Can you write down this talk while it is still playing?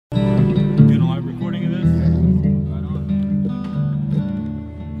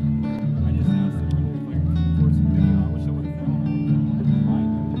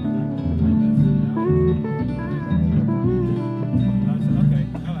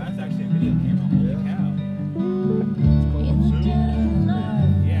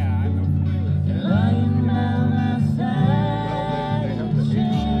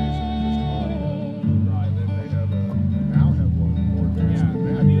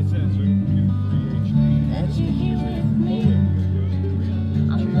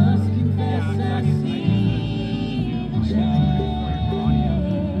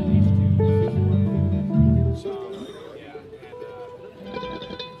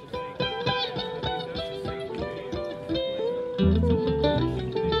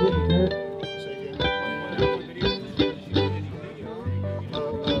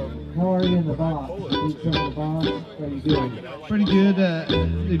Pretty good.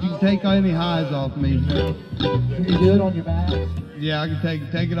 If you can take any highs off me. Can you do it on your back? Yeah, I can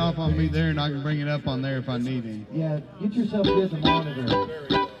take it off on me there, and I can bring it up on there if I need any. Yeah, get yourself good to monitor.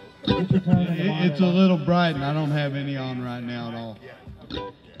 Get your turn in the monitor. It's a little bright, and I don't have any on right now at all.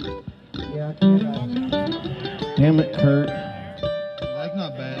 Yeah, I can't. Damn it, Kurt. That's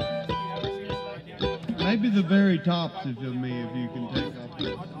not bad. Maybe the very tops of me, if you can take off.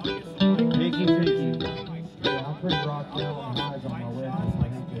 Picky. Yeah, I'm pretty rocked out on the highs on my left.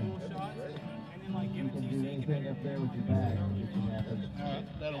 You can do anything up there with your back. Alright,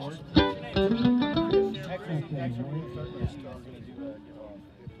 that'll work.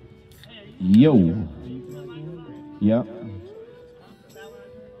 Yo. Yep.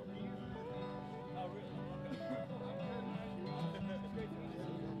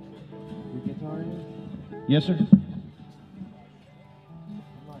 Your guitar in? Yes, sir.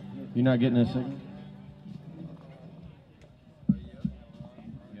 You're not getting a signal?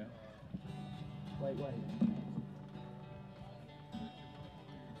 Yeah. Wait.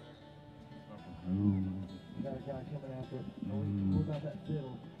 You got a guy coming after it. What about that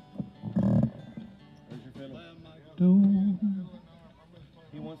fiddle? Where's your fiddle?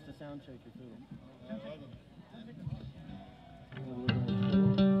 He wants to sound check your fiddle.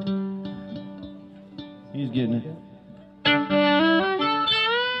 He's getting it.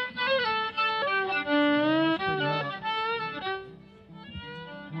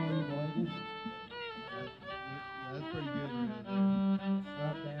 That's pretty good.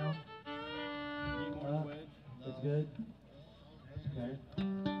 Up, down. Up. That's good. Okay.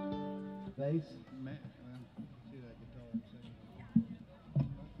 Bass. Man, see that guitar.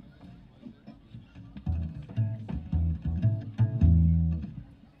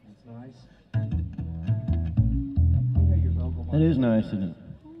 That's nice. Hear your vocal That is nice, isn't it?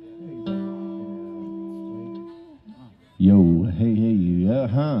 Sweet. Yo,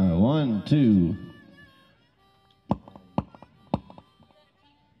 hey, 1, 2.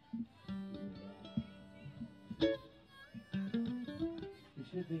 You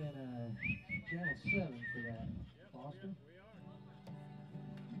should be in channel 7 for that, Foster.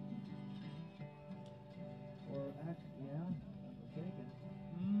 Or actually, yeah, I'm mistaken.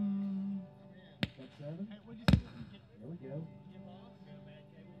 Is that 7? There we go.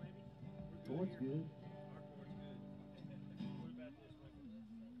 Chord's good.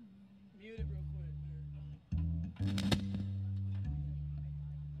 Mute it real quick.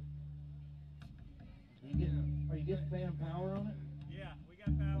 Are you getting fan power on it? Yeah, we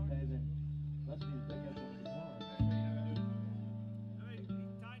got power. Okay, then let's do the pickup on the guitar.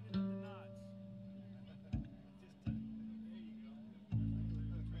 Tighten up the knots. There you go.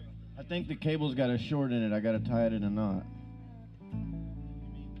 I think the cable's got a short in it. I got to tie it in a knot.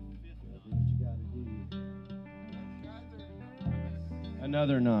 That's what you gotta do.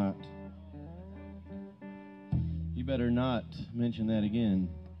 Another knot. You better not mention that again.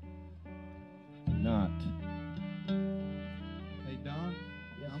 Not. Hey, Don,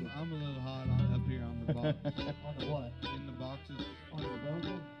 Yes, sir. I'm a little hot up here on the box. On the what? In the boxes. On the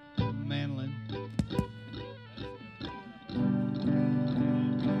vocal? Mandolin.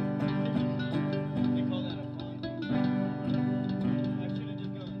 They call that a fun. I should have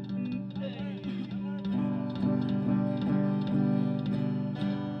just gone.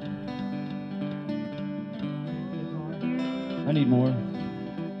 Guitar? I need more.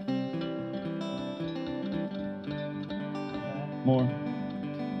 More.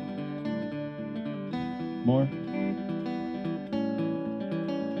 More.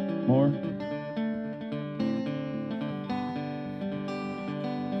 More.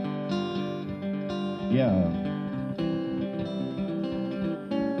 Yeah.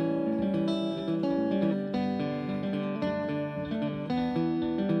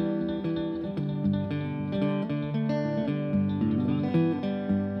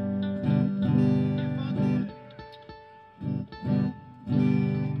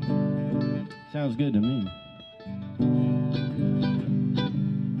 Sounds good to me.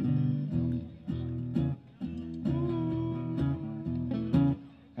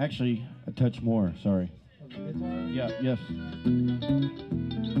 Actually, a touch more. Sorry. Of the guitar? Yeah. Yes.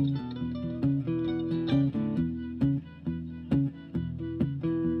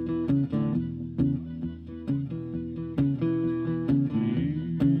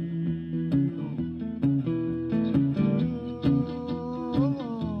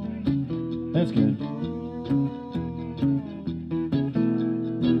 That's good.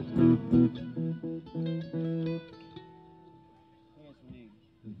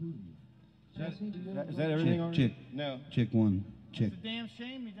 Is that everything on Check. No. Check one. Check. It's a damn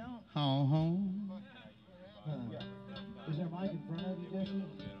shame you don't. Home. Is there a mic in front of you, Jesse?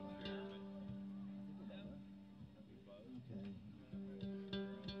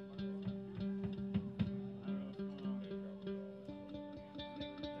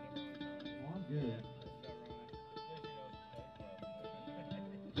 Well, I'm good.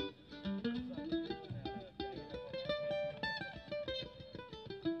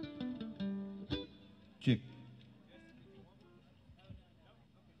 Check.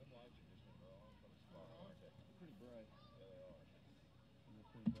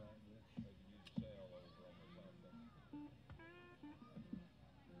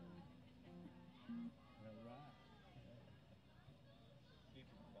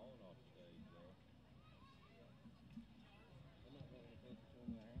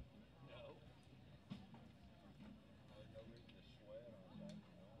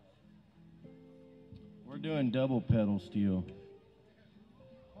 We're doing double pedal steel.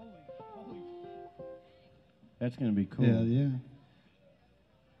 That's going to be cool. Yeah, yeah.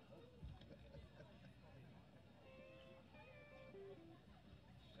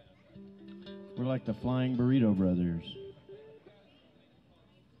 We're like the Flying Burrito Brothers.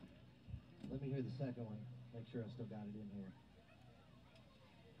 Let me hear the second one. Make sure I still got it in here.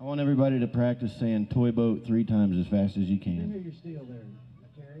 I want everybody to practice saying toy boat 3 times as fast as you Let me hear can. your steel there,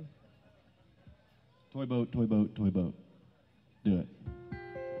 Terry. Toy boat, toy boat, toy boat. Do it.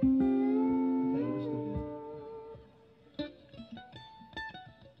 Okay, we're still good.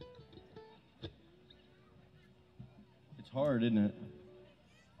 It's hard, isn't it?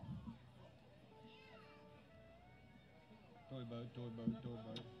 Toy boat, toy boat, toy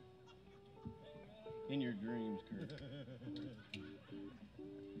boat. In your dreams, Kurt.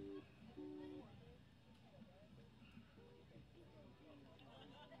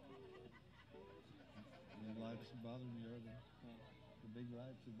 The lights that bother me are the big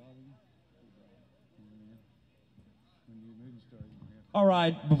lights that bother me. Yeah. When you're a movie star, you have All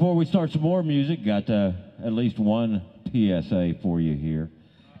right, before we start some more music, got at least one PSA for you here.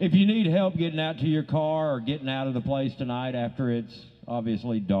 If you need help getting out to your car or getting out of the place tonight after it's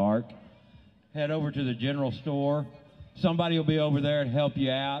obviously dark, head over to the general store. Somebody will be over there to help you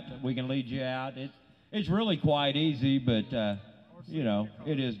out. We can lead you out. It's really quite easy, but, you know,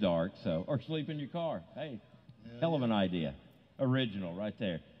 it is dark, so. Or sleep in your car. Hey, hell of an idea. Original right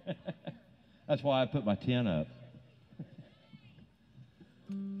there. That's why I put my tent up.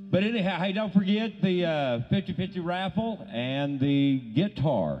 But anyhow, hey, don't forget the 50-50 raffle and the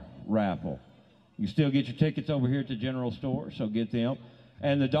guitar raffle. You can still get your tickets over here at the general store, so get them.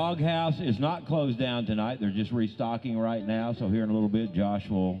 And the doghouse is not closed down tonight. They're just restocking right now, so here in a little bit, Josh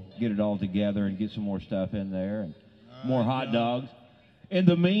will get it all together and get some more stuff in there and more hot dogs. In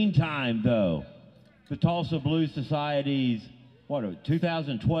the meantime, though, the Tulsa Blues Society's,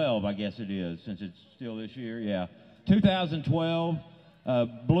 2012, I guess it is, since it's still this year, yeah. 2012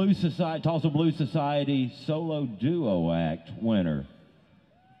 Blues Society, Tulsa Blues Society Solo Duo Act winner.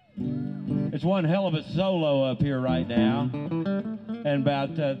 It's one hell of a solo up here right now, and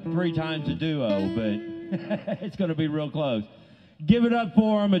about 3 times a duo, but it's going to be real close. Give it up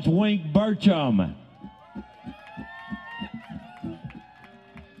for him. It's Wink Burcham.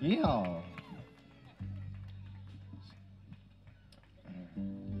 Yeah.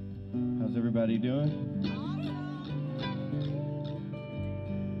 How's everybody doing?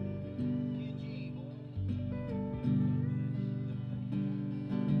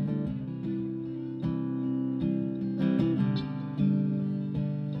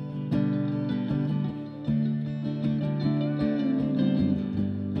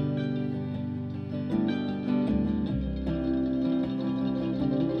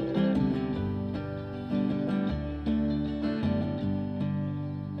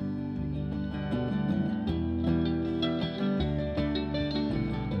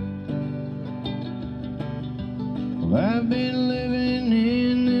 Well, I've been living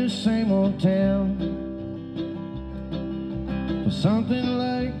in this same old town for something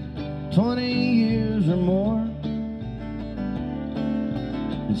like 20 years or more.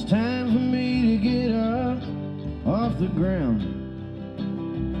 It's time for me to get up off the ground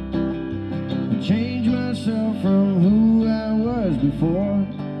change myself from who I was before.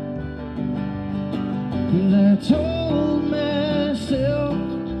 'Cause I told myself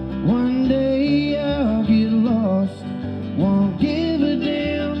one day I'll get lost, won't give a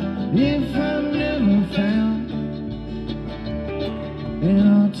damn if I'm never found. And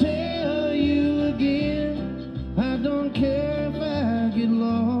I'll tell you again, I don't care if I get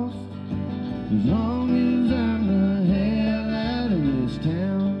lost, as long as I'm the hell out of this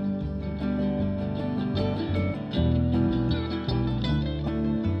town.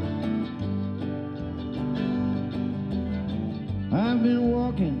 I've been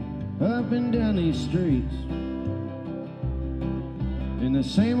walking up and down these streets in the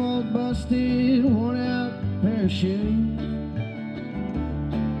same old busted, worn out pair of shoes.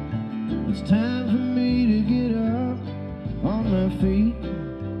 It's time for me to get up on my feet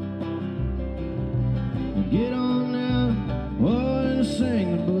and get on out, oh, and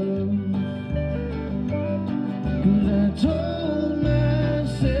sing the blues. 'Cause I told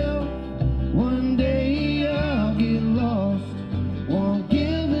myself one day I'll get lost, won't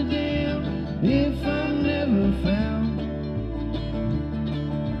give a damn if I'm never found.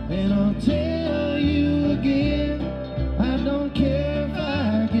 And I'll tell you again, I don't care if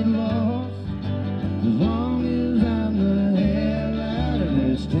I get lost, as long as I'm the hell out of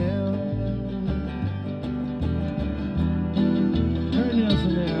this town. Kurt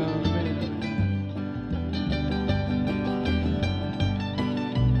Nilson now, man.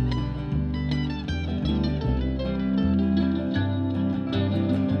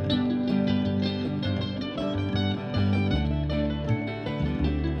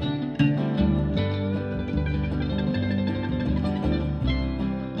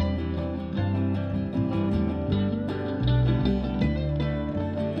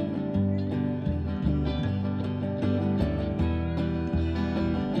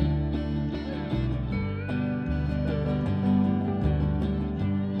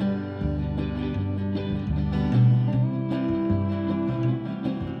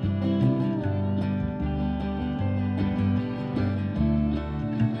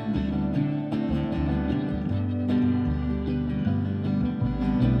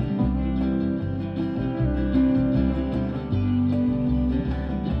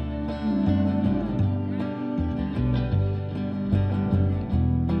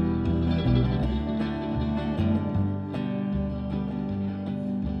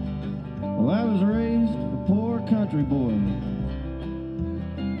 Well, I was raised a poor country boy.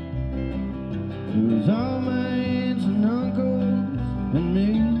 It was all my aunts and uncles and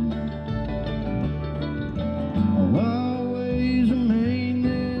me. I'll always remain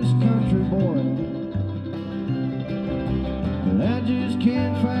this country boy, but I just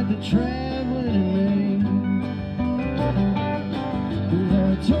can't fight the traveling in me. 'Cause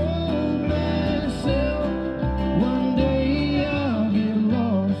I told myself one day I'll get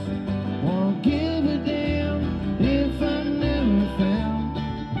lost, won't give a damn if I'm never found.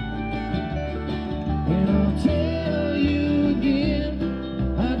 And I'll tell you again,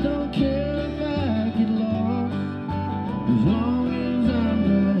 I don't care if I get lost, as long as I'm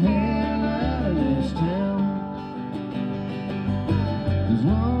the hell out of this town. As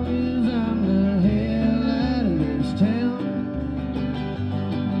long as I'm the hell out of this town.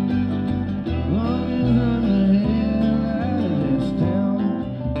 As long as I'm the hell out of this town.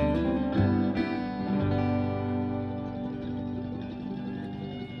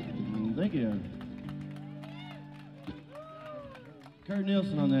 Thank you. Kurt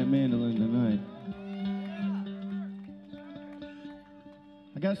Nilson on that mandolin tonight.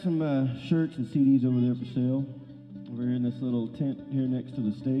 I got some shirts and CDs over there for sale, over here in this little tent here next to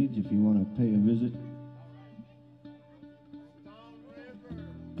the stage, if you want to pay a visit.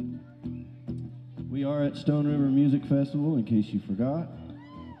 We are at Stone River Music Festival, in case you forgot.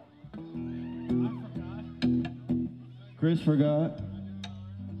 Chris forgot.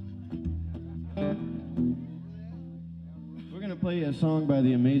 We're going to play a song by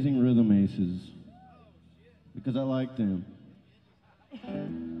the Amazing Rhythm Aces, because I like them.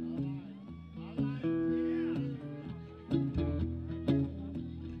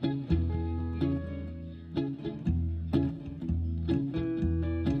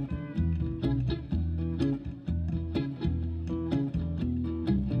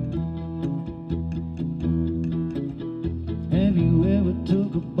 Have you ever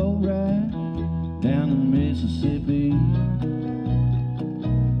took a boat ride down the Mississippi?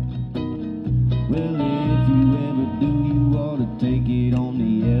 Well, if you ever do, you ought to take it on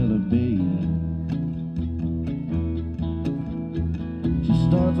the LB. She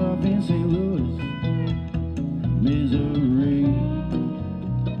starts off in St. Louis, Missouri.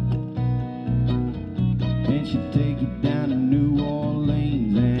 then she'll take you down to New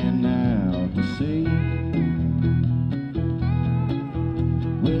Orleans and out to sea.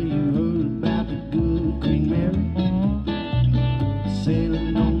 Well, you heard about the good Queen Mary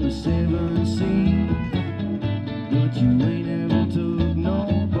sailing on the seven seas, but you ain't ever took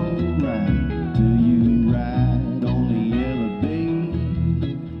no boat ride till you ride on the yellow bay.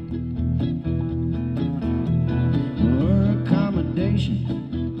 Her accommodations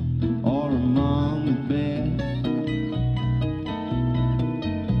are among the best.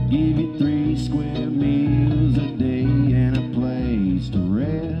 Give you 3 square meals a day and a place to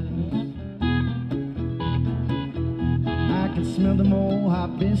rest. I can smell them old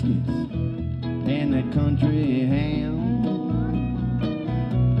hot biscuits and that country ham.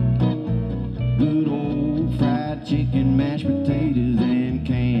 Good old fried chicken, mashed potatoes, and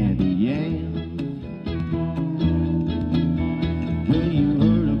candy yam. Well, you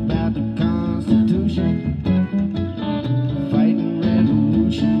heard about the Constitution, fighting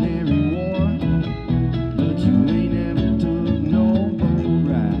Revolutionary War, but you ain't ever took no boat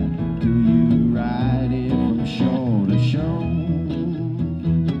ride till you ride it from shore to shore.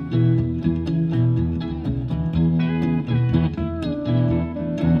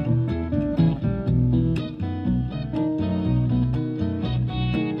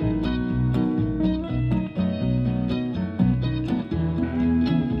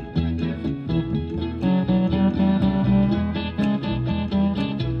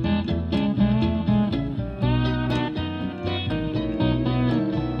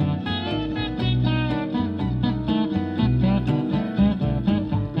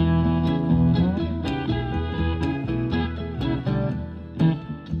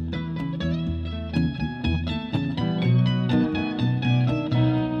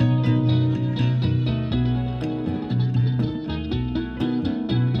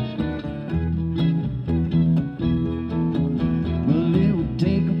 Well, it would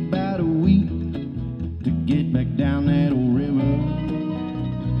take about a week to get back down that old river.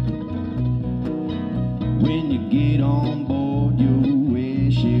 When you get on board, you'll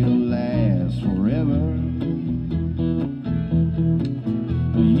wish it'll last forever.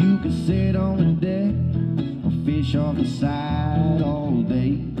 Well, you can sit on the deck or fish off the side all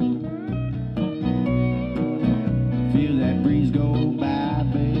day. Feel that breeze go by,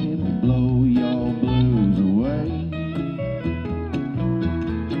 baby, blow your blues away.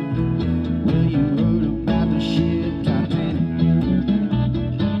 Well, you heard about the ship Titanic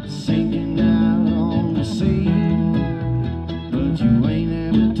sinking out on the sea, but you ain't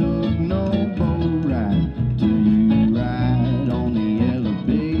ever took no boat ride till you ride on the yellow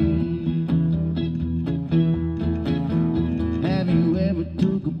bay. Have you ever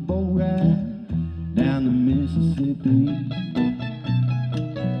took a boat ride down the Mississippi?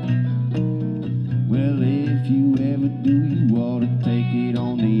 Well, if you ever do, you ought to take it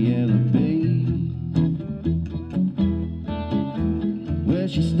on the yellow bay. Well,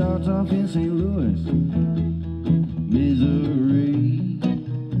 she starts off in St. Louis, Missouri,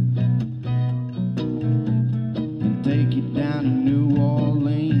 and take you down to New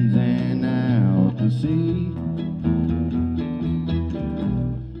Orleans and out to sea.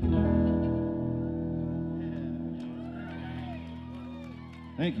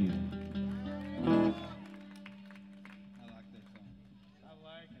 Thank you. I like that song. I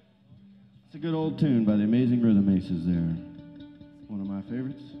like it. It's a good old tune by the Amazing Rhythm Aces there. One of my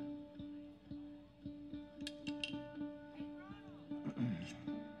favorites.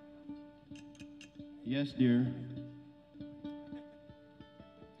 Yes, dear.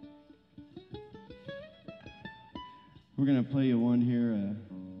 We're going to play you one here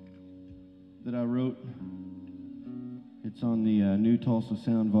that I wrote. It's on the New Tulsa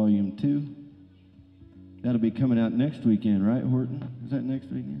Sound Volume 2. That'll be coming out next weekend, right, Horton? Is that next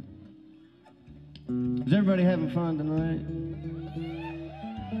weekend? Is everybody having fun tonight?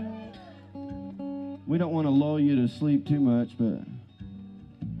 We don't want to lull you to sleep too much, but Where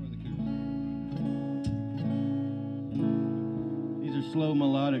are the cougars? these are slow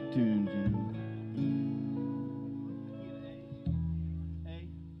melodic tunes, you know.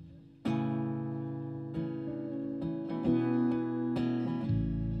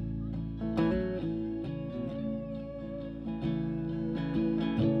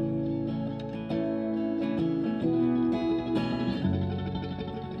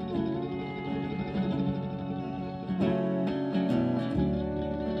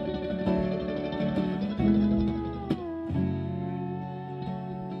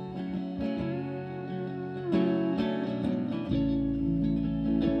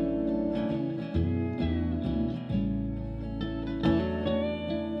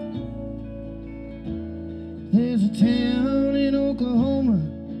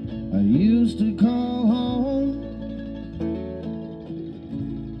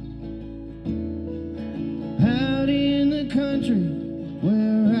 country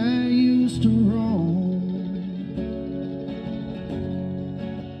where I used to roam.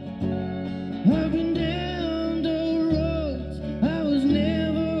 Up and down the roads, I was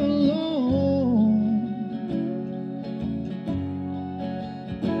never alone.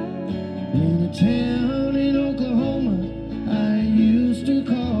 In a town in Oklahoma I used to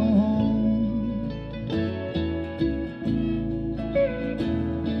call home.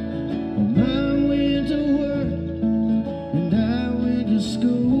 My mom went to work and I went to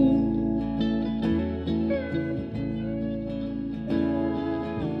school.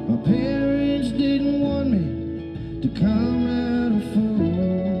 My parents didn't want me to come out a fool.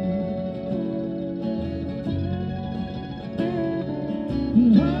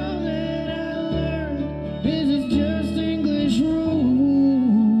 But all that I learned is it's just English rule.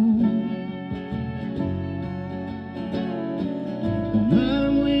 My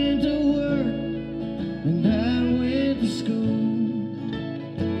mom went to work and I went to school.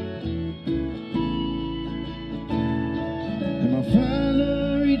 And my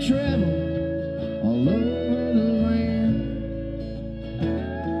father, he traveled all over the land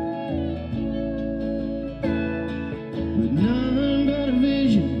with none but a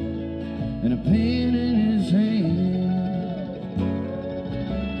vision and a pen in his hand.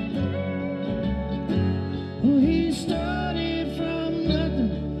 Well, he started from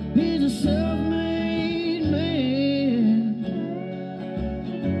nothing. He's a self-made man.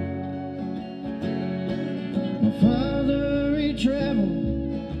 My father, he traveled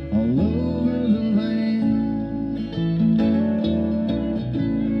all over the land.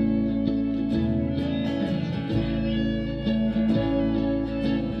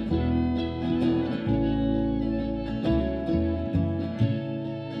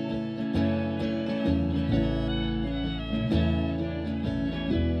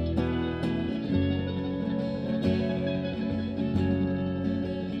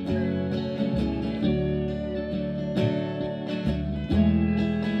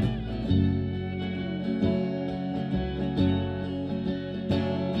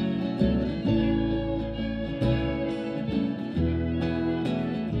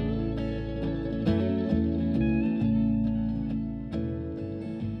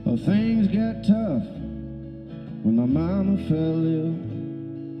 Well, things got tough when my mama fell ill.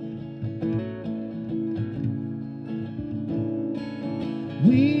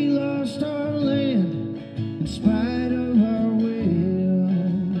 We lost our land in spite of our will.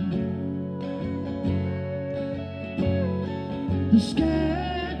 The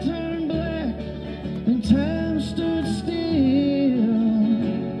sky turned black and time stood still.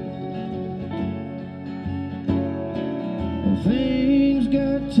 Well, things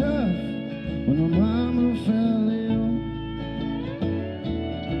got tough when my mama fell ill.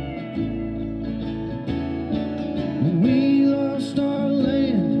 When we lost our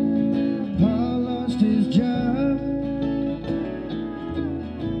land, Pa lost his job.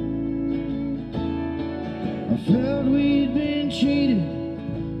 I felt we'd been cheated,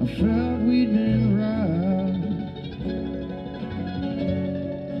 I felt we'd been robbed.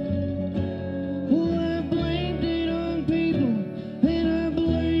 Oh, I blamed it on people and I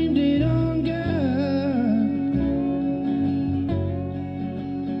blamed it on God.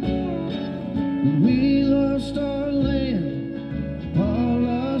 When we lost our land, Paul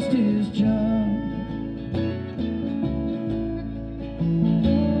lost his job.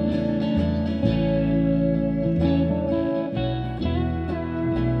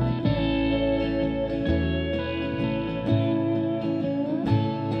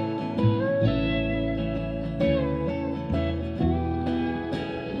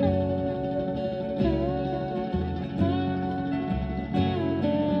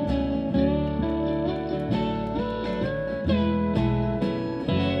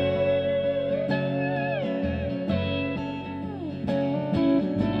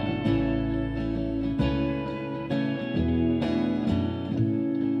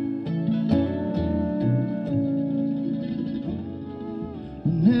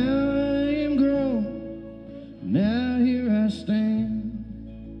 Now I am grown, now here I stand,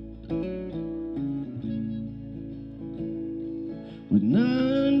 with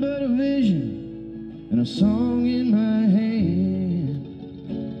none but a vision and a song in my hand.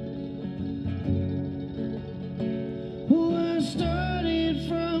 Oh, I started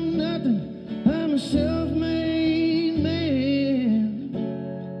from nothing, I'm a self-made man.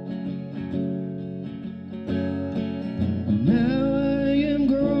 Now I am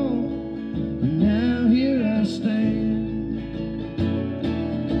grown, and now here I stand.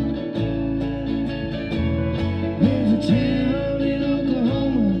 There's a town in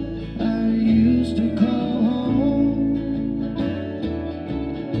Oklahoma I used to call home.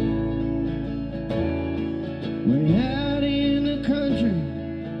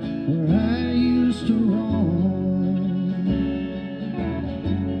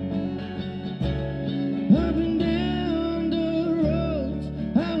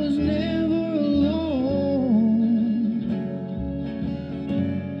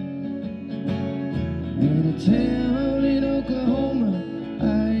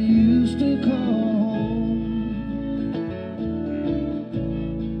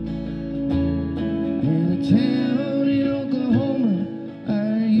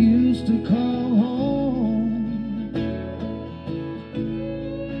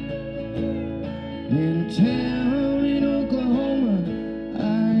 in a town in Oklahoma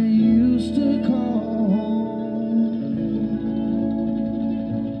I used to call home.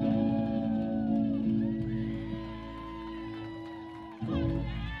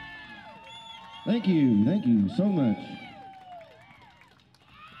 Thank you so much.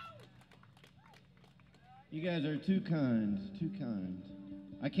 You guys are too kind, too kind.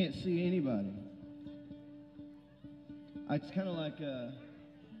 I can't see anybody. It's kind of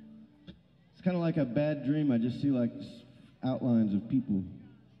like a bad dream. I just see like outlines of people.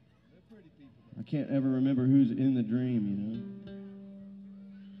 I can't ever remember who's in the dream, you know.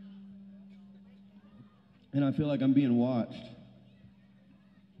 And I feel like I'm being watched.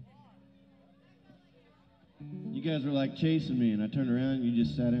 You guys were like chasing me, and I turned around and you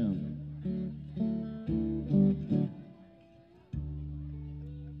just sat down.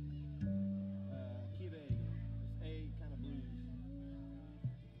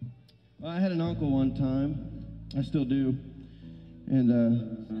 Well, I had an uncle one time. I still do. And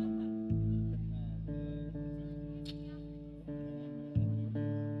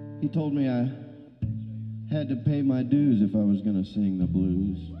he told me I had to pay my dues if I was going to sing the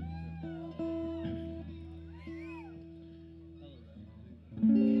blues.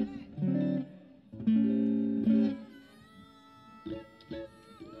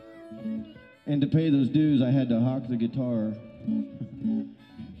 And to pay those dues, I had to hawk the guitar.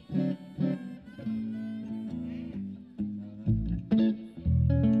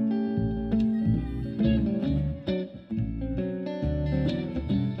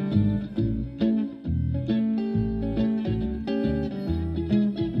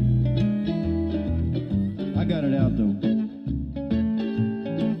 I got it out though.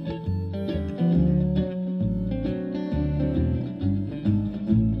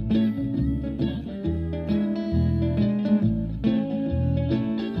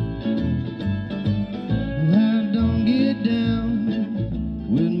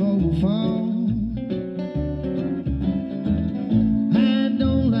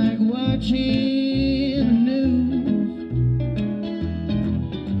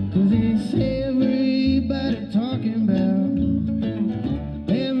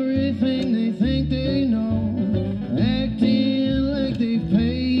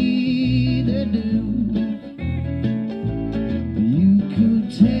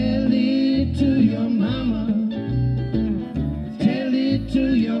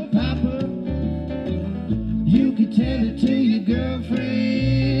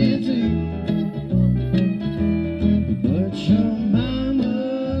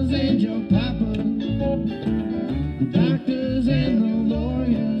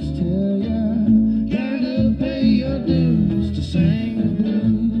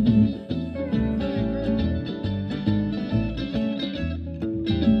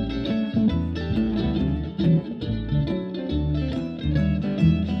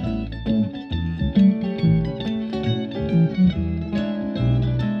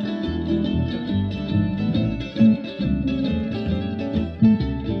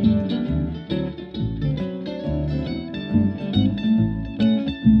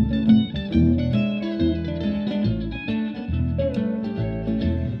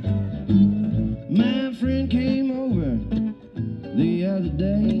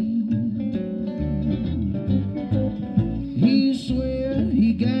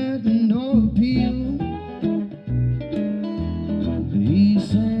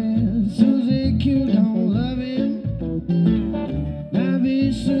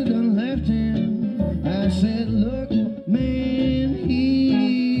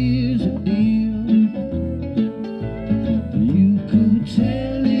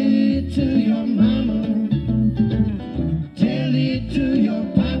 Tell it to your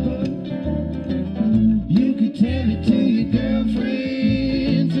papa.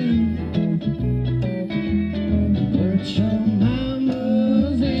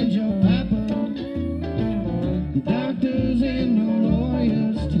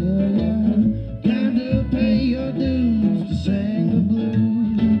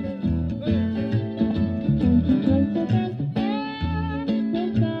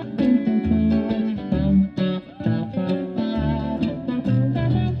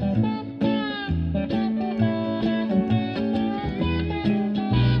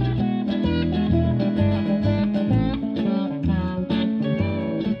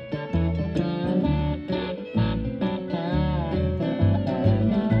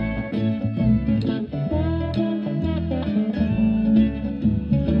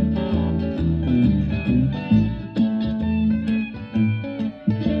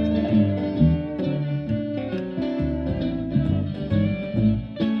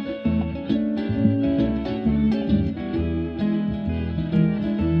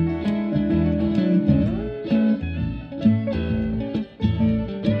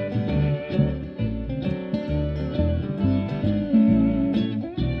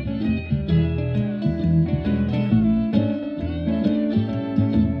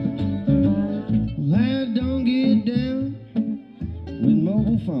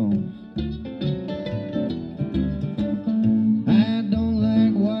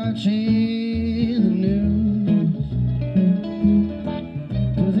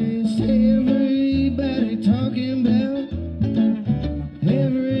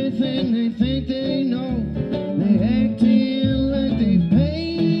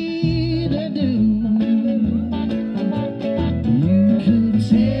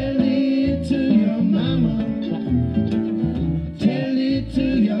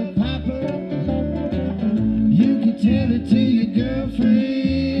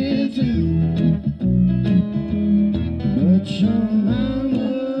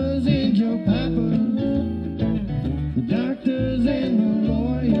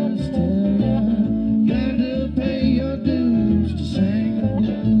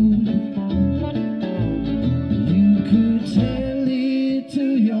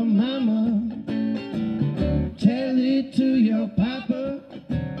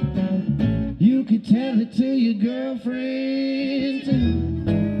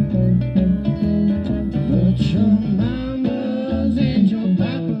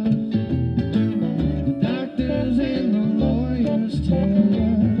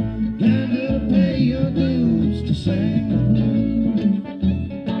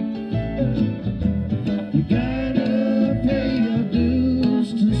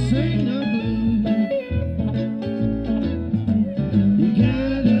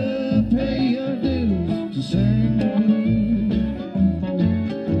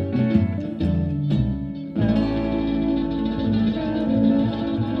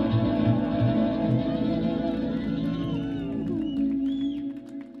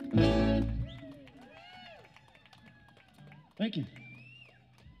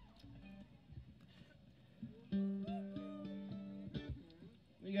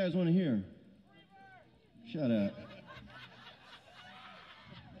 do you guys want to hear? Shut up.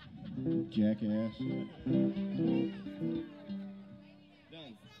 Jackass.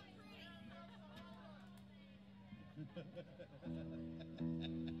 Done.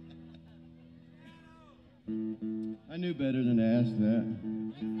 I knew better than to ask that.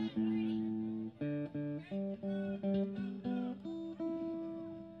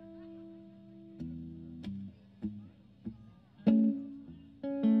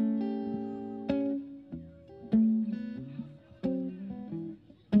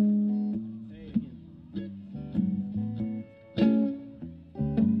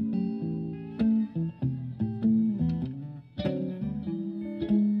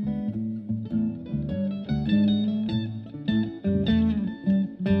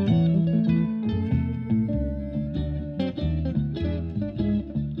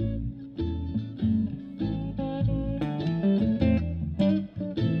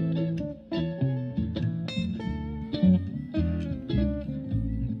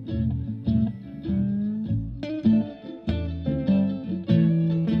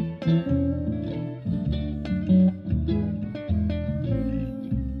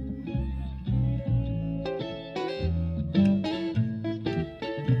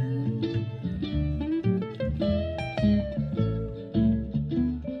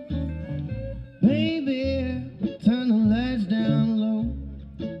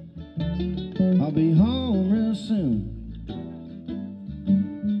 I'll be home real soon.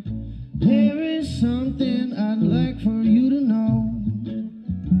 There is something I'd like for you to know.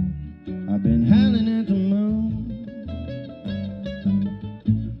 I've been howling at the moon.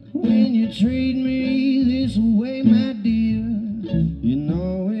 When you treat me this way, my dear, you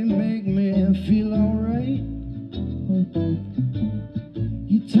know it make me feel alright.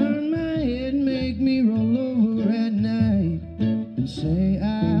 You turn my head, make me roll over at night, and say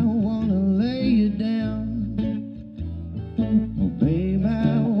I wanna lay you down. Oh babe,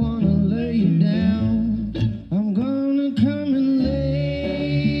 I wanna lay you down. I'm gonna come and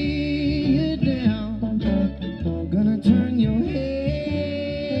lay you down. Gonna turn your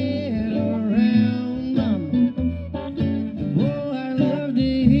head around, mama. Oh, I love to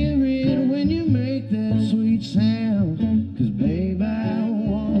hear it when you make that sweet sound. 'Cause babe, I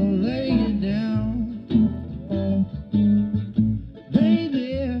wanna lay you down.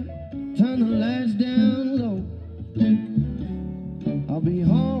 Baby, turn the lights down low. I'll be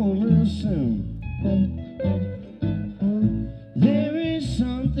home real soon. There is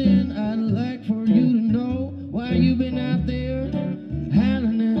something I'd like for you to know. While you've been out there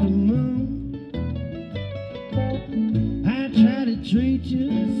howling at the moon, I try to treat you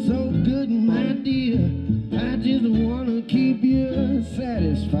so good, my dear. I just wanna keep you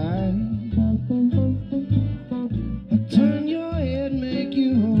satisfied. I turn your head, make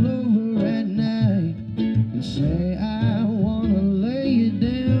you roll over at night, and say I wanna lay you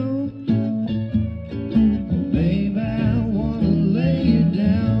down. Oh, babe, I wanna lay you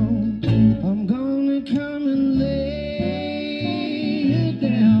down. I'm gonna come and lay you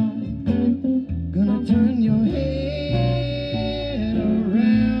down. Gonna turn your head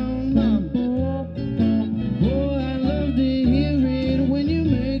around, mama. Oh, I love to hear it when you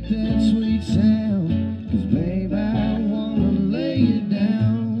make that sweet sound. 'Cause babe, I wanna lay you down.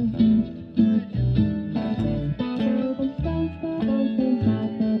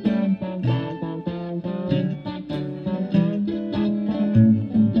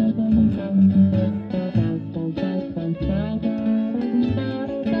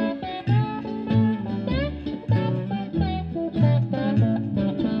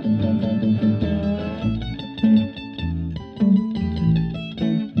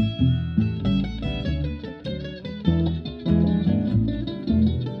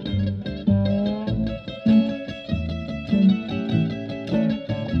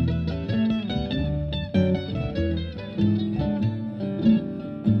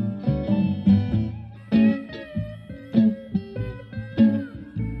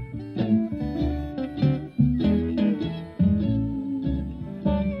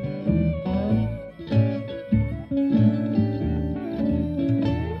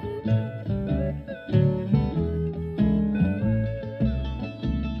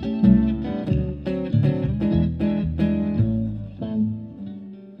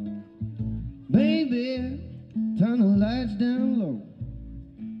 Baby, turn the lights down low.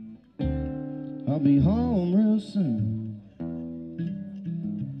 I'll be home real soon.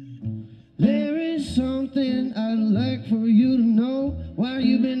 There is something I'd like for you to know. While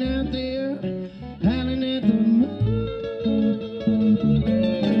you've been out there howling at the moon,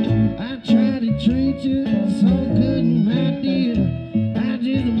 I try to treat you so good, my dear. I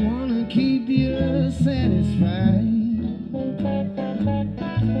just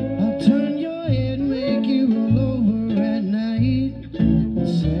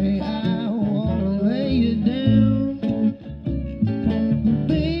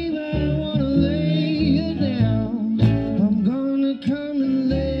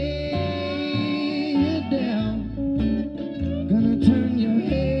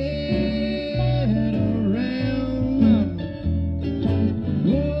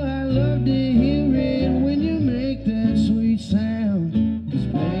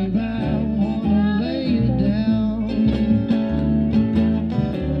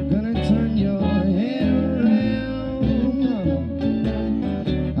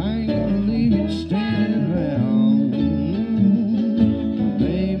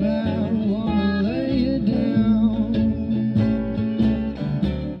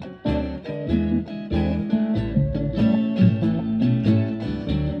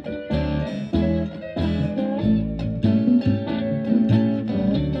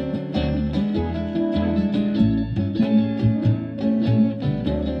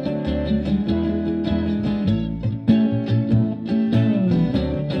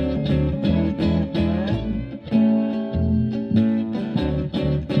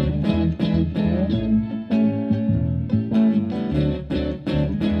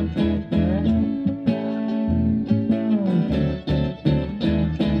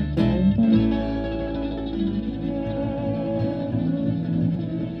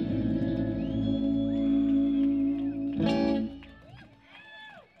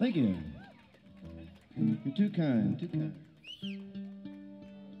Thank you. You're too kind, too kind.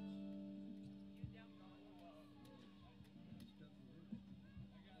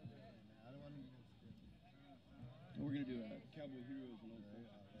 We're going to do a Cowboy Heroes and Old Folk.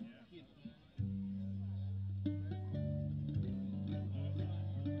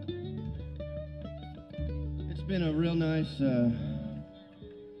 It's been a real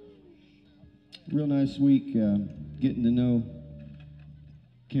nice week getting to know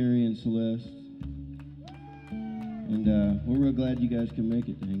Carrie and Celeste. And we're real glad you guys can make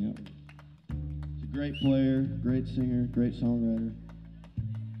it to hang out with us. He's a great player, great singer, great songwriter.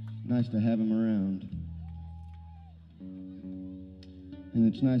 Nice to have him around.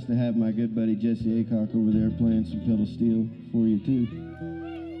 And it's nice to have my good buddy Jesse Aycock over there playing some pedal steel for you too.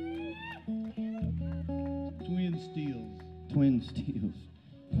 Twin Steels. Twin Steels.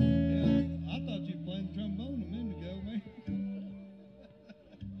 Yeah, I thought you were playing the trombone a minute ago, man.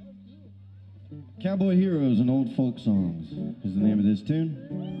 Cowboy Heroes and Old Folk Songs is the name of this tune.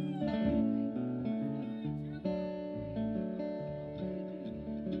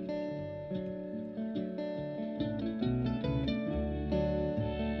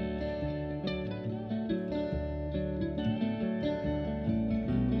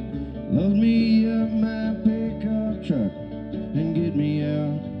 Load me up my pickup truck and get me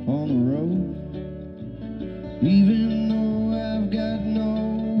out on the road. Even though I've got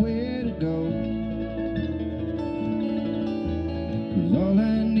nowhere to go, 'cause all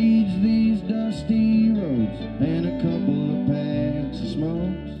I need's these dusty roads and a couple of packs of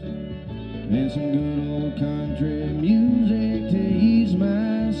smokes and some good old country music to ease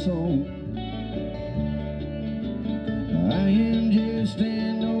my soul. I am just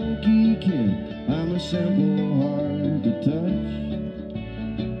an old-key kid, I'm a simple, hard to touch.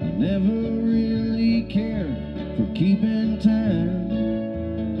 I never really cared for keeping time,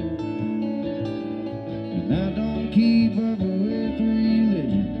 and I don't keep up with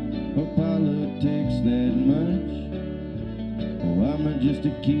religion or politics that much. Oh, I'ma just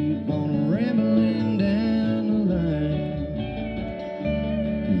to keep on rambling down the line,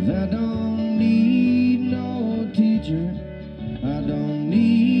 'cause I don't need no teacher, I don't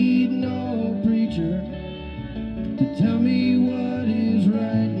need no preacher to tell me what is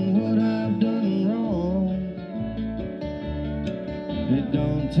right and what I've done wrong. It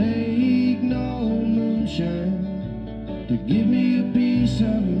don't take no moonshine to give me a peace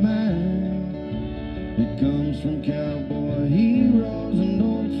of mind. It comes from cowboy heroes and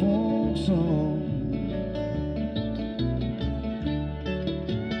old folk songs.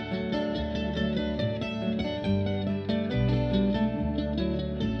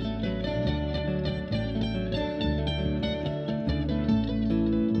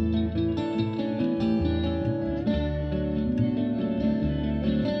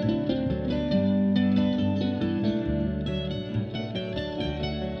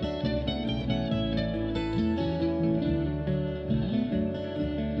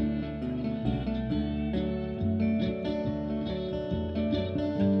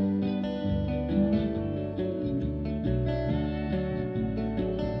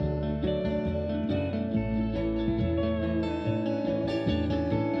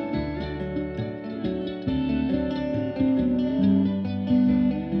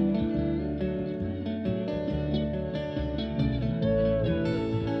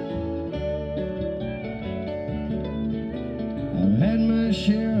 I've had my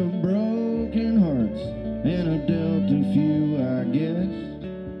share of broken hearts, and I've dealt a few, I guess.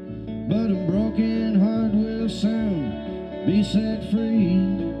 But a broken heart will soon be set free.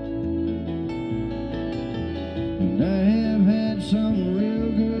 And I have had some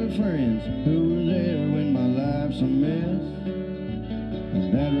real good friends who were there when my life's a mess.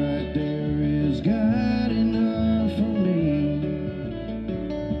 And that right there is God enough for me.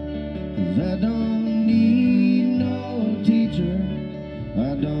 'Cause I don't need no teacher,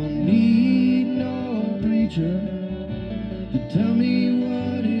 I don't need no preacher to tell me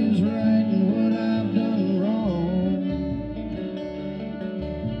what is right and what I've done wrong.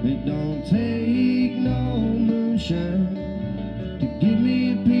 It don't take no moonshine to give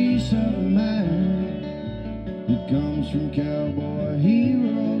me a peace of mind. It comes from cowboy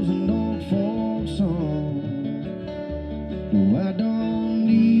heroes and old folk songs. No, I don't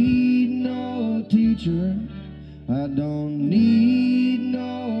need no teacher, I don't need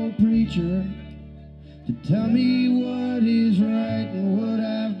no preacher to tell me what is right and what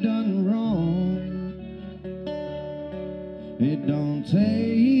I've done wrong. It don't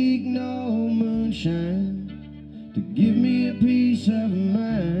take no moonshine to give me a peace of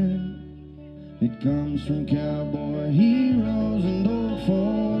mind. It comes from cowboy heroes and old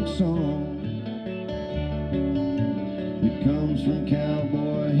folk comes from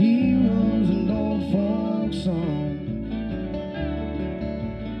cowboy heroes and old folk songs.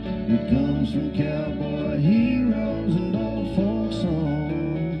 It comes from cowboy heroes and old folk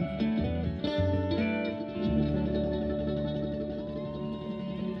songs.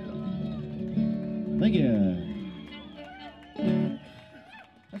 Thank you.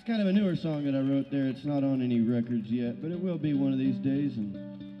 That's kind of a newer song that I wrote there. It's not on any records yet, but it will be one of these days. And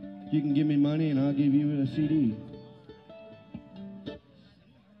you can give me money and I'll give you a CD.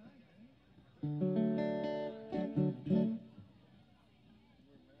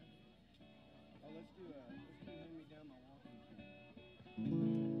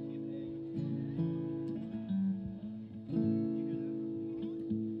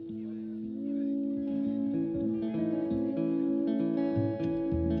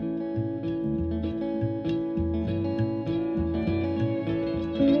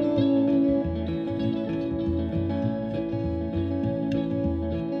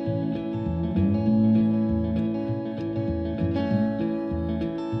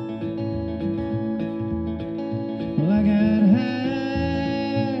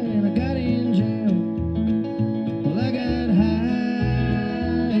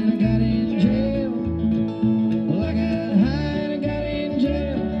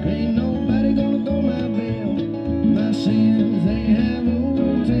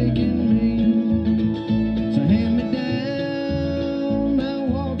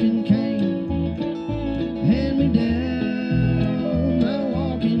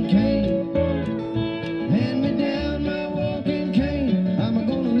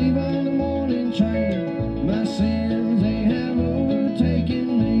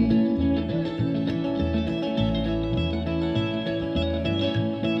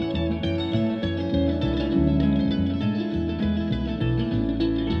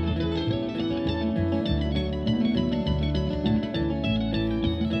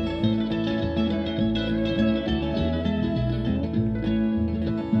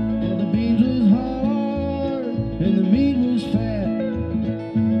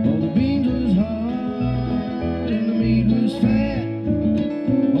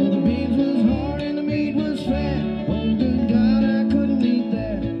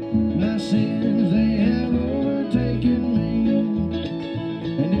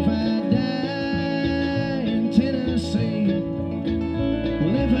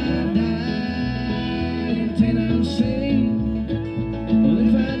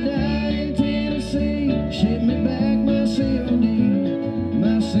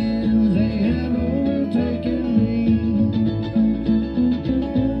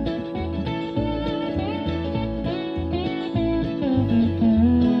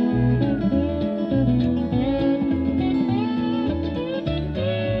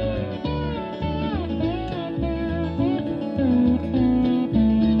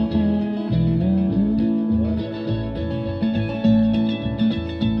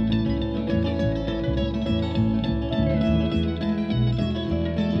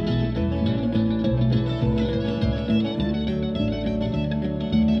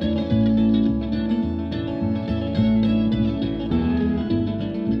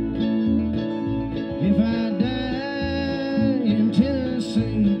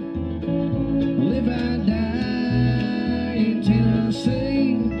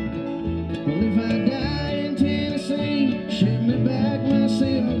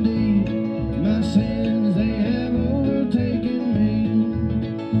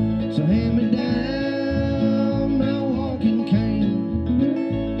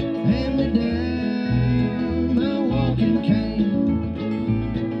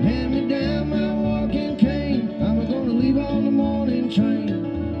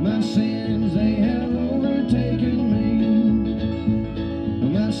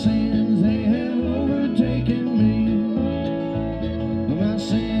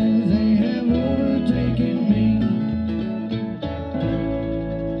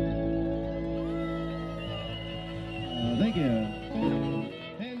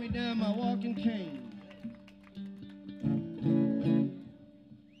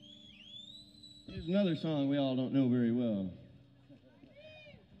 Another song we all don't know very well.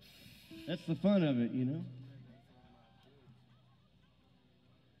 That's the fun of it, you know.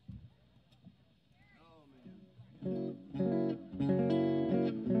 Let's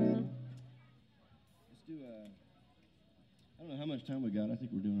do I don't know how much time we got. I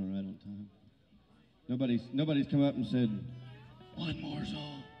think we're doing all right on time. Nobody's come up and said, one more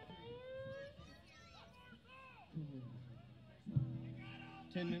song.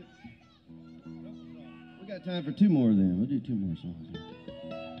 10 minutes? We got time for two more then. We'll do two more songs.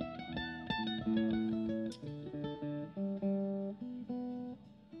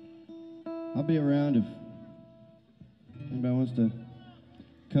 be around if anybody wants to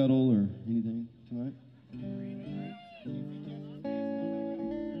cuddle or anything tonight.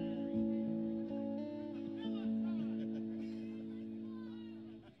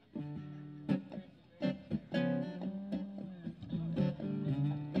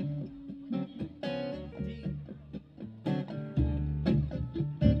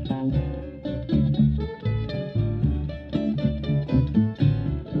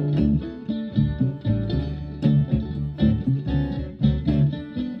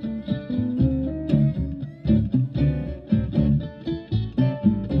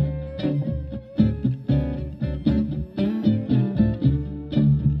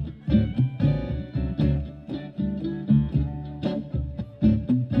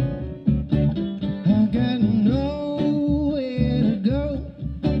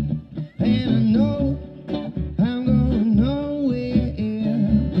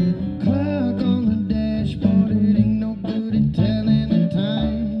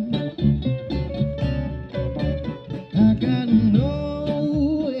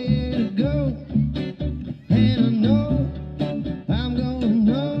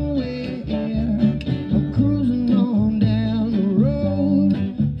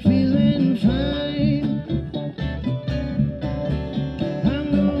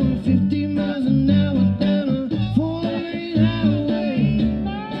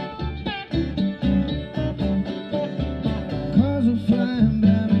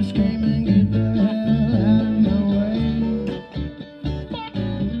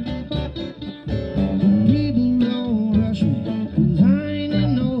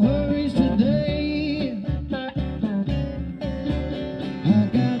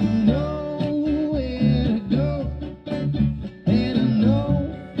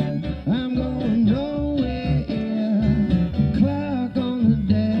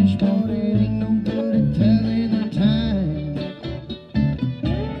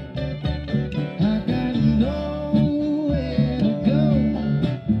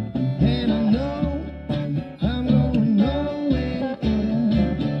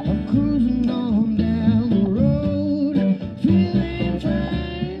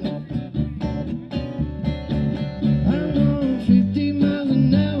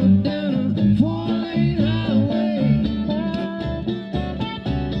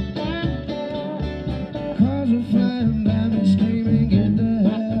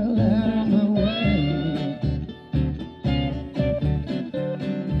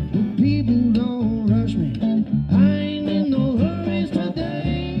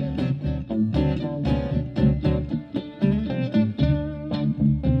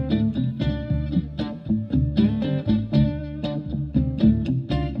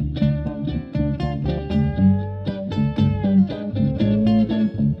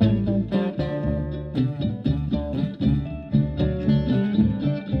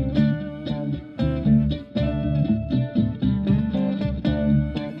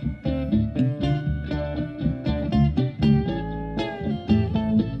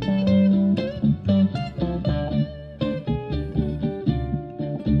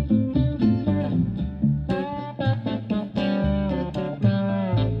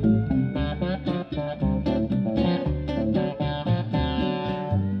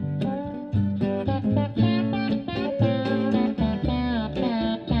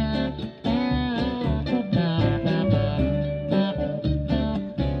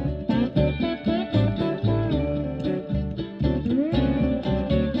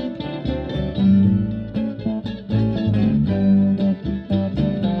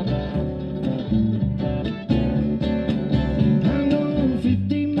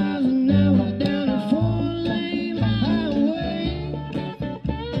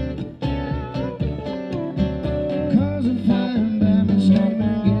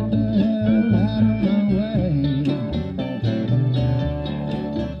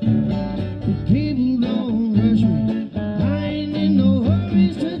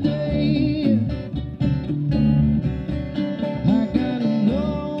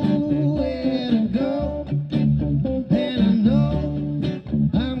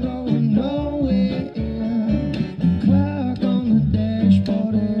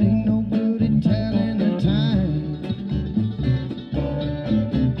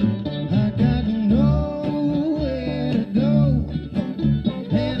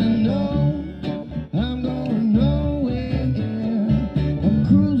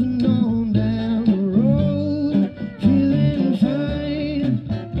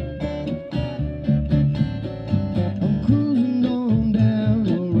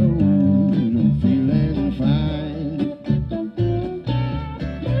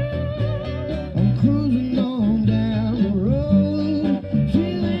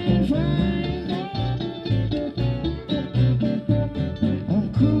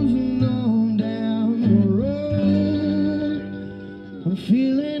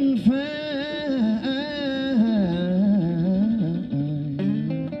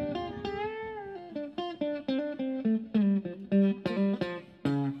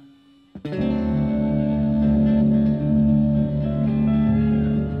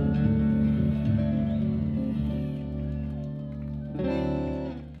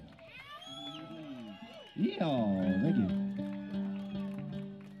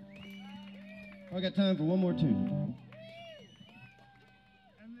 I got time for one more tune.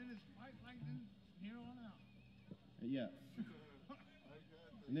 And then it's White Lightning here on out. Yeah.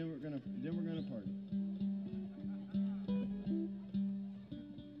 And then we're gonna party.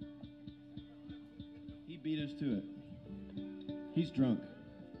 He beat us to it. He's drunk.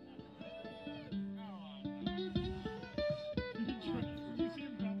 Did you see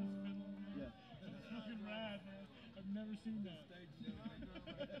him drop his fiddle? Yeah. That's fucking rad, man. I've never seen that.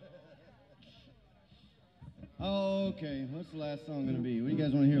 Oh, okay. What's the last song gonna be? What do you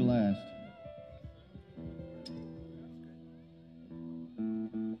guys want to hear last?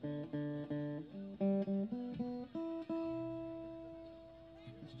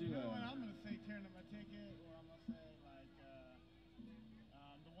 Let's do You know what? I'm gonna say "Tearing Up My Ticket," or I'm gonna say like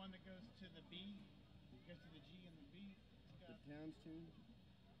the one that goes to the B, goes to the G and the B. It's got Towns tune.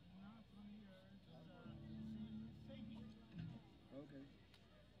 not from here. Save me. Okay.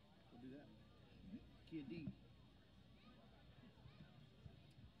 We'll do that. Key of D.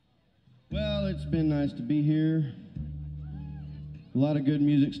 Well, it's been nice to be here. A lot of good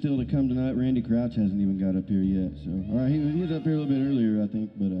music still to come tonight. Randy Crouch hasn't even got up here yet. So, all right, he was up here a little bit earlier, I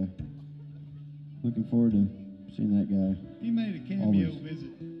think, but looking forward to seeing that guy. He made a cameo Always. visit.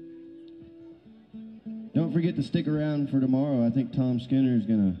 Don't forget to stick around for tomorrow. I think Tom Skinner is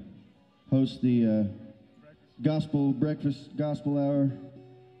going to host the gospel breakfast, gospel hour.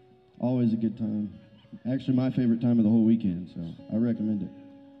 Always a good time. Actually, my favorite time of the whole weekend, so I recommend it.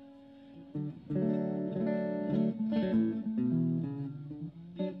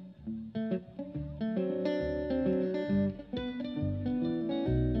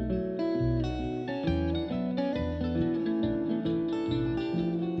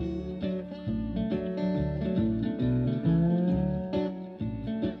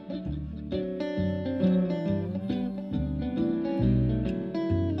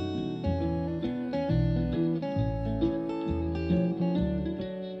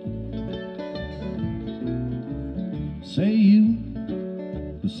 Say you,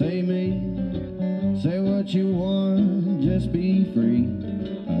 say me, say what you want, just be free.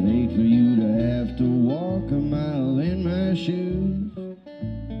 I'd hate for you to have to walk a mile in my shoes.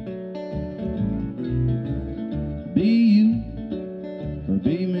 Be you, or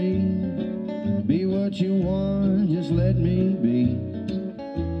be me, be what you want, just let me be.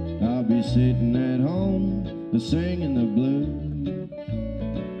 I'll be sitting at home, singing the blues.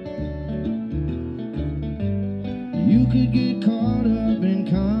 You could get caught up in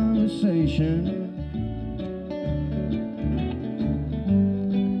conversation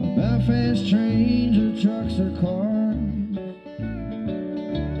about fast trains or trucks or cars.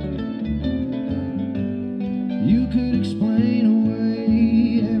 You could explain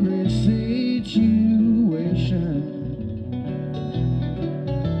away every situation,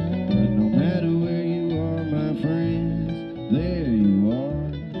 but no matter where you are, my friends, there you are.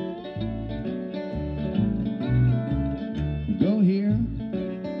 Go here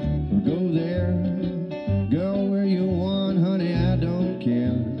or go there, go where you want, honey, I don't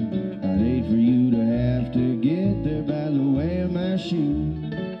care. I'd hate for you to have to get there by the way of my shoes.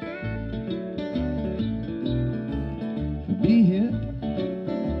 Be hip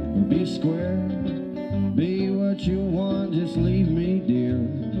or be square, be what you want, just leave me, dear.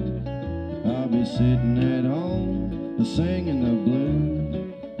 I'll be sitting at home, singing the blues.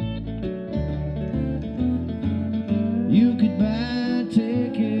 You could buy a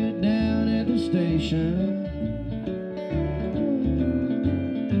ticket down at the station,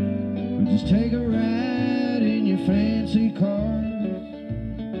 or just take a ride in your fancy car.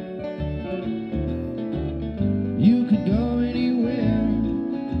 You could go anywhere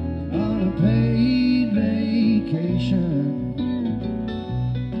on a paid vacation,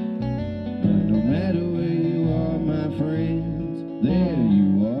 but no matter where you are, my friends, there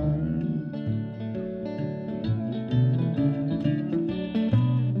you are.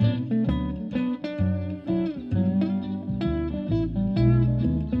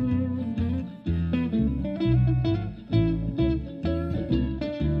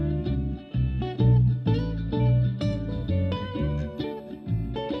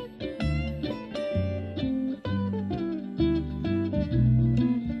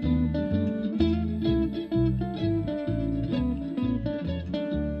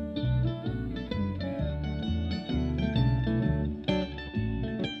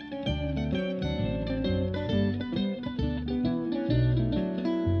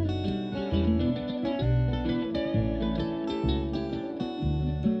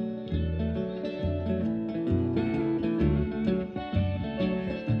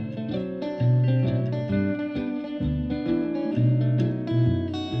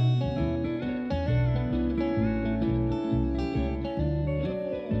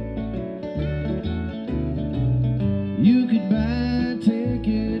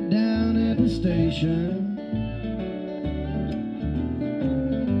 vacation.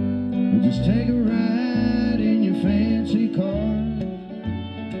 Or just take a ride in your fancy car.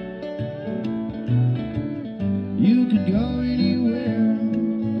 You could go anywhere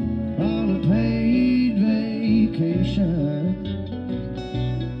on a paid vacation.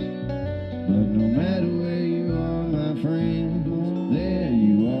 But no matter where you are, my friend, there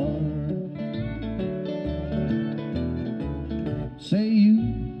you are. Say you,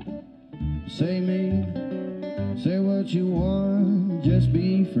 say me, say what you want, just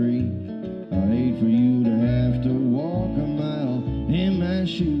be free. I hate for you to have to walk a mile in my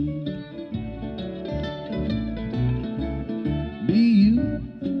shoes. Be you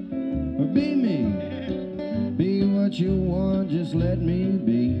or be me, be what you want, just let me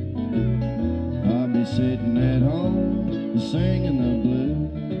be. I'll be sitting at home singing the blues.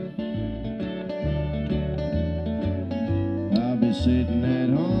 I'll be sitting at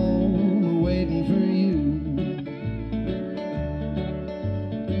home waiting for you.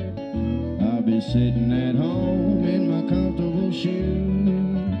 I'll be sitting at home in my comfortable shoes.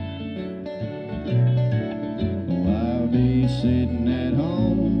 Oh, I'll be sitting at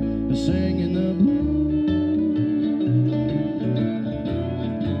home singing the blues.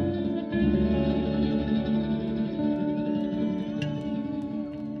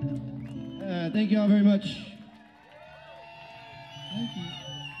 Thank you all very much. Thank you.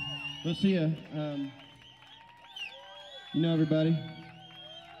 We'll see ya. You know everybody.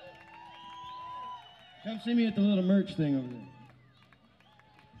 Come see me at the little merch thing over there.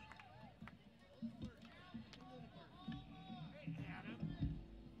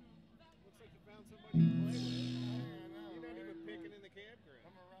 Looks like you found somebody to play with. You're not even picking in the campground.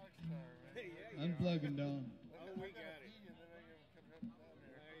 I'm a rock star, man. Unplugging, Don.